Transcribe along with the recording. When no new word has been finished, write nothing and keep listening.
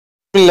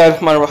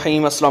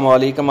बिस्मिल्लाहिर्रहमानिर्रहीम अस्सलाम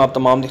वालेकुम। आप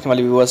तमाम देखने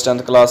वाले व्यूअर्स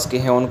 10th क्लास के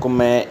हैं, उनको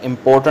मैं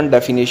इंपॉर्टेंट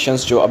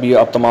डेफिनेशंस जो अभी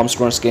आप तमाम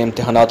स्टूडेंट्स के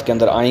इम्तिहानात के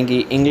अंदर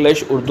आएंगी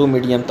इंग्लिश उर्दू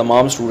मीडियम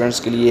तमाम स्टूडेंट्स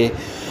के लिए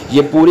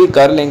ये पूरी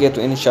कर लेंगे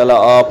तो इंशाल्लाह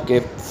आपके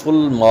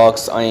फुल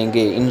मार्क्स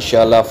आएंगे,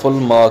 इंशाल्लाह फुल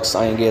मार्क्स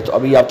आएंगे। तो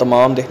अभी आप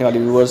तमाम देखने वाले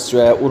व्यूअर्स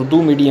जो है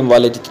उर्दू मीडियम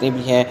वाले जितने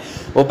भी हैं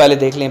वो पहले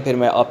देख लें, फिर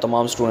मैं आप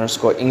तमाम स्टूडेंट्स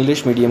को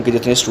इंग्लिश मीडियम के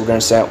जितने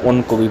स्टूडेंट्स हैं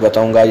उनको भी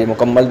बताऊँगा। ये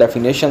मुकम्मल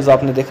डेफिनेशंस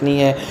आपने देखनी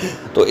है।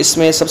 तो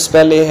इसमें सबसे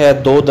पहले है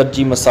दो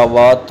दर्जी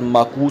मसावात,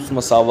 माकूस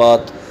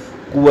मसावात,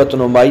 कुव्वत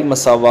नुमाई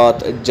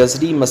मसावात,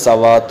 जज़री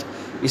मसावात,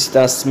 इस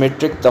तरह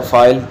सिमेट्रिक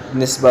तफ़ाइल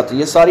निस्बत।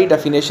 ये सारी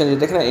डेफिनेशन ये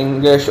देखें ना,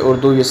 इंग्लिश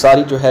उर्दू ये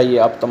सारी जो है ये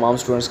आप तमाम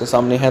स्टूडेंट्स के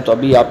सामने हैं। तो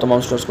अभी आप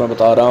तमाम स्टूडेंट्स को मैं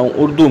बता रहा हूँ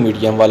उर्दू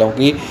मीडियम वालों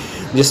की,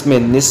 जिसमें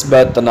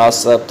निस्बत,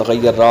 तनासब,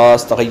 तग़य्युर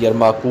रास, तग़य्युर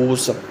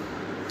माकूस,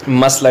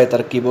 मसला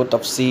तरकीब व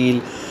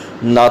तफसील,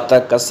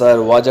 नातक कसर,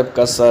 वाजब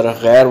कसर,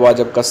 गैर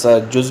वाजब कसर,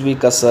 जुज़वी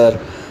कसर,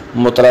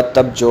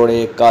 मुतरतब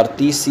जोड़े,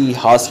 कारतीसी,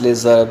 हासिल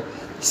ज़रब,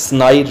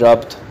 स्नाई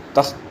रब्त,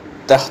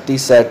 तख्ती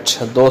सेट,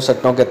 दो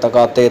सेटों के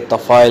तकाते,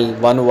 तफ़ाइल,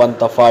 1-1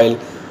 तफ़ाइल,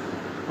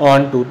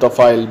 on to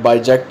तफ़ाइल,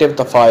 bijective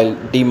तफ़ाइल,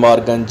 De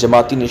Morgan,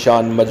 जमाती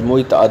निशान,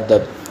 मजमूई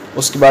तअद्दद।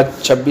 उसके बाद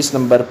 26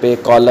 नंबर पे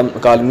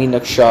कालमी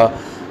नक्शा,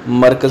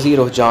 मरकज़ी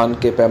रुझान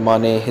के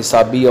पैमाने,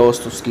 हिसाबी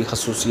औसत, उसकी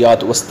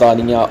खसूसियात,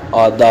 वस्तानिया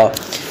आदा,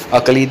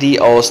 अकलीदी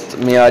औसत,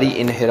 मेयारी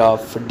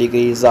इनहिराफ,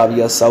 डिग्री,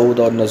 ज़ाविया सऊद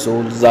और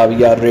नज़ूल,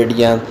 ज़ाविया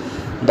रेडियन,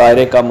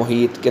 दायरे का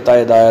मुहीत,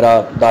 किताए दायरा,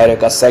 दायरे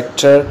का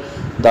सेक्टर,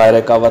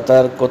 दायरे का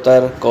वतर,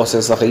 कुतर,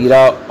 कौसे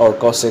सग़ीरा और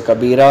कौसे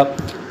कबीरा,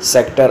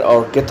 सेक्टर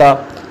और किता,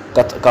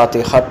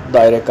 काते ख़त,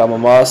 दायरे का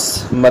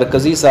ममास,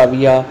 मरकज़ी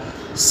ज़ाविया,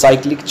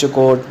 साइक्लिक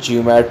चकोर,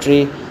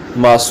 जियोमेट्री,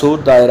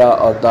 मासूर दायरा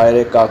और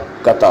दायरे का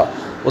कता।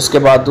 उसके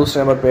बाद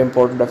दूसरे नंबर पे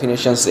इंपॉर्टेंट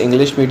डेफिनेशंस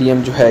इंग्लिश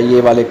मीडियम जो है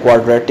ये वाले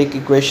क्वाड्रेटिक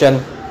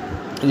इक्वेशन,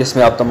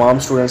 जिसमें आप तमाम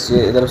स्टूडेंट्स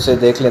ये इधर से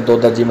देख लें, दो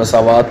दर्जी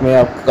मसावात में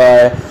आपका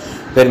है।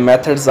 फिर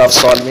methods of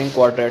solving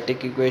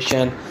quadratic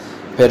equation,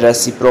 फिर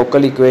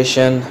रेसिप्रोकल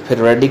इक्वेशन,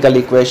 फिर radical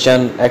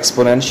equation,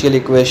 exponential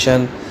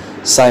equation,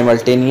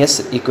 simultaneous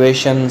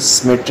equation,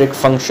 symmetric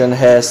function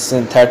है,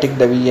 synthetic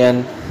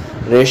division,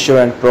 ratio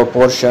and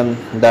proportion,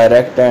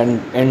 direct and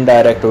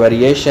indirect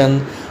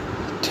variation,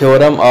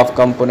 theorem of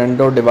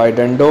componendo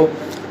डिवाइडेंडो।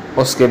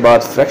 उसके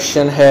बाद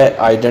फ्रैक्शन है,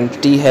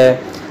 आइडेंटिटी है,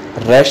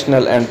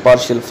 रैशनल एंड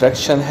पार्शियल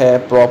फ्रैक्शन है,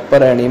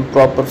 proper and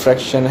improper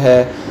fraction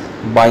है,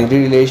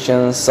 binary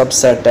relation,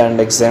 subset and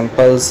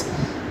examples,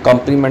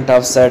 complement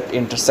of set,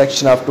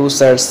 intersection of two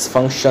sets,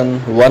 function,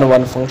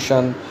 1-1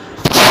 function,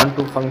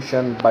 on-to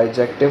function,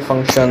 bijective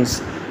functions,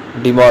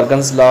 De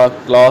Morgan's law,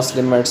 class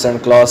limits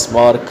and class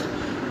mark,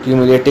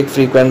 cumulative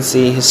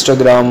frequency,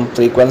 histogram,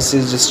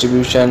 frequencies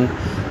distribution,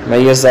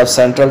 measures of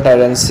central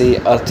tendency,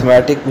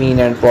 arithmetic mean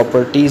and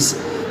properties,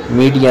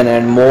 median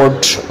and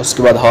mode।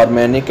 उसके बाद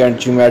harmonic and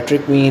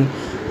geometric mean,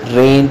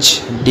 range,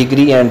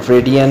 degree and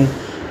radian,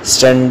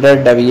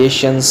 standard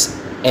deviations,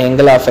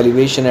 angle of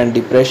elevation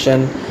and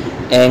depression,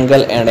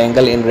 angle and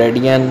angle in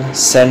radian,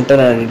 center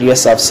and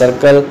radius of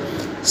circle,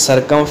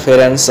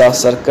 circumference of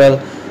circle,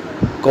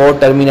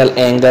 coterminal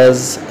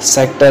angles,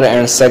 sector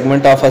and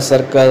segment of a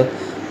circle,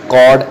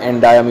 chord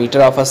and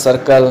diameter of a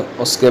circle।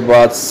 उसके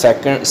बाद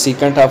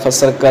secant of a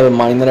circle,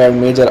 minor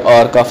and major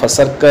arc of a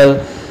circle,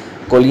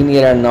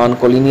 collinear and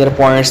non-collinear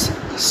points,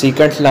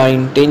 secant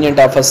line,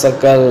 tangent of a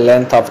circle,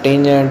 length of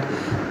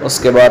tangent।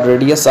 उसके बाद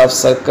radius of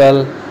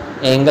circle,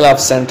 angle of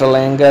central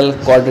angle,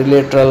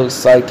 quadrilateral,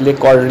 cyclic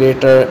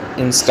quadrilateral,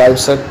 inscribed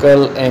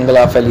circle, angle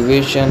of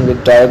elevation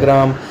with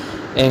diagram,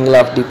 angle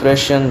of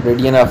depression,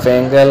 radian of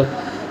angle,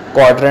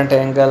 quadrant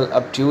angle,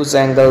 obtuse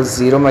angle,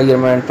 zero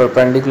measurement,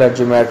 perpendicular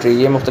geometry।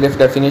 ये मुख्तलिफ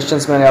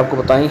definitions मैंने आपको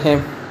बताई हैं,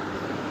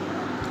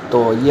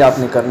 तो ये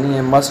आपने करनी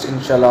है मस्ट।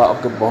 इंशाल्लाह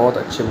आपके बहुत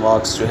अच्छे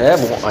मार्क्स जो है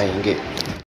वो आएंगे।